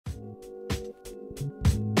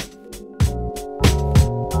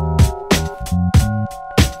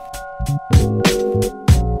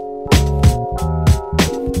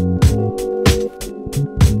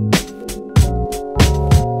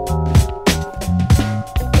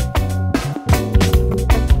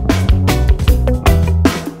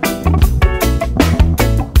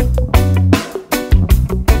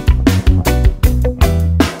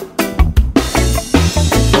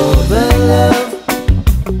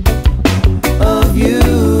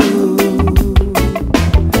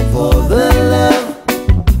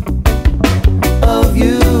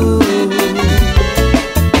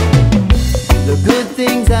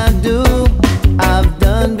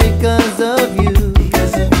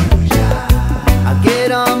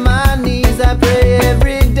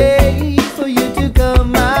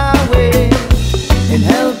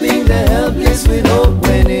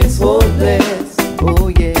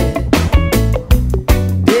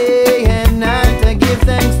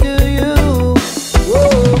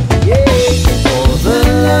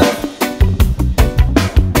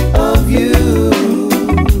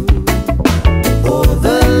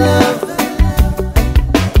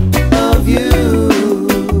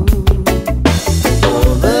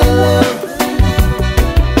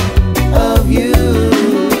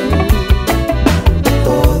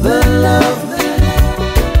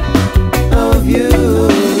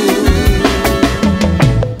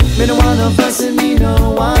Me no want no fuss and me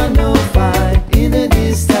no want no fight in the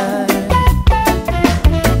distance.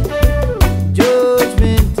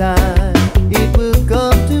 Judgment time, it will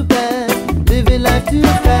come to pass. Living life too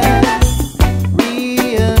fast.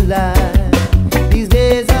 Realize these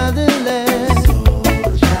days are the last.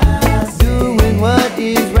 Doing what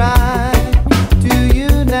is right to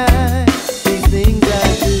unite. These things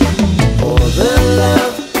I do for the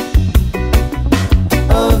love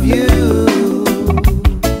of you.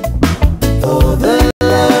 For the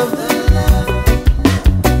love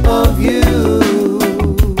of you.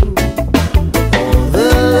 For the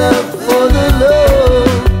love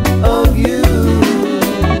of you.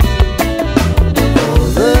 For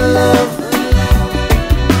the love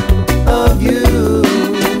of you.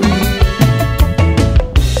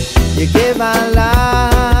 You gave my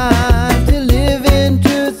life to live in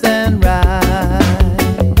truth and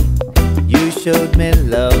right. You showed me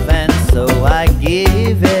love and so I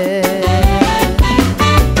gave it.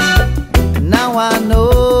 And now I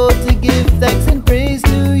know to give thanks and praise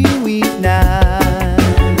to you each night.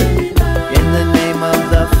 In the name of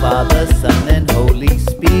the Father, Son, and Holy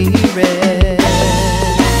Spirit.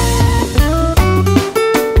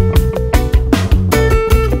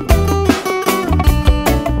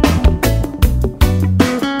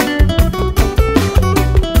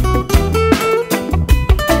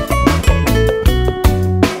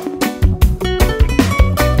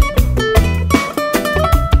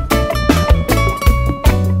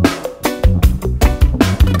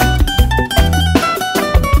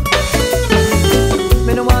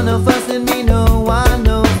 Me no want no fuss and me no want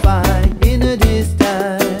no fight in a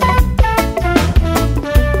distance.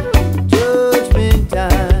 Judgment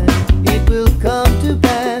time, it will come to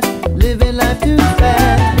pass. Living life too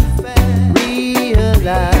fast.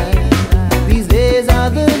 Realize these days are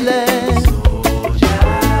the last.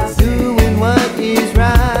 Doing what is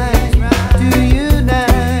right to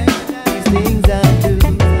unite. These things I do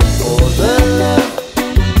for the love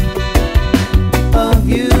of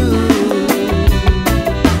you.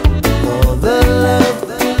 For the love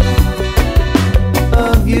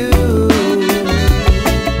of you.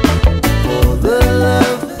 For the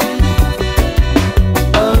love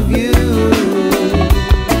of you.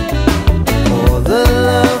 For the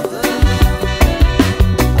love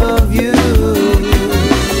of you.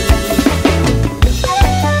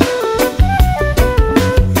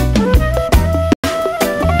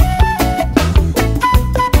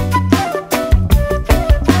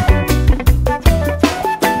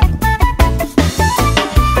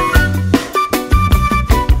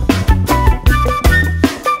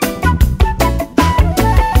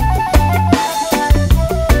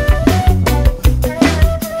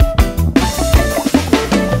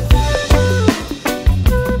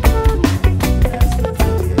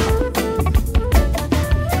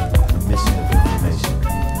 Mission of information,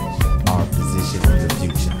 our position in the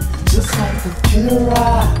future. Just like a Kira,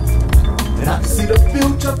 and I can see the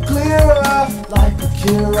future clearer. Like a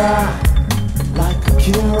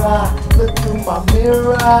Kira, look through my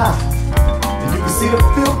mirror, and you can see the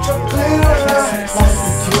future clearer. Like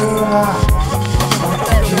a Kira,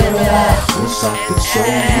 wish I could show you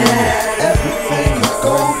everything you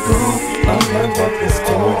go through. Unlike what was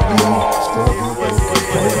told you, struggle with the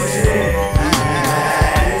crazy.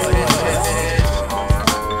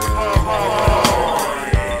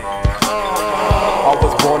 I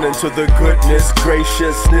was born into the goodness,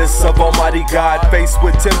 graciousness of Almighty God. Faced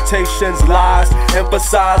with temptations, lies,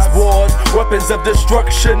 emphasize wars, weapons of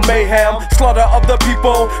destruction, mayhem, slaughter of the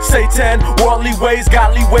people, Satan, worldly ways,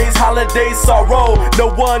 godly ways, holidays, sorrow. No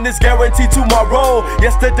one is guaranteed tomorrow.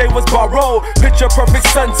 Yesterday was borrowed. Picture perfect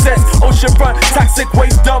sunsets, oceanfront, toxic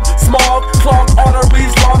waste dump, smog, clogged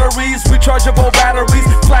arteries, lotteries, rechargeable batteries,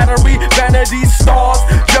 flattery, vanity, stars,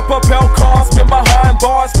 jet propel cars, been behind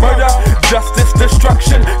bars, murder, justice,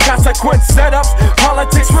 destruction, consequence setups,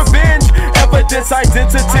 politics, revenge, evidence,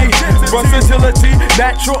 identity, versatility,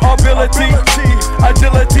 natural ability,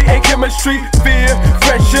 agility and chemistry, fear,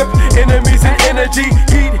 friendship, enemies and energy,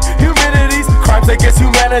 heat, humidities, crimes against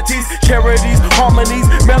humanities, charities, harmonies,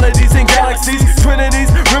 melodies and galaxies,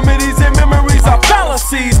 trinities, remedies and memories are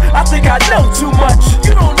fallacies. I think I know too much.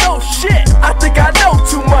 You don't know shit. I think I know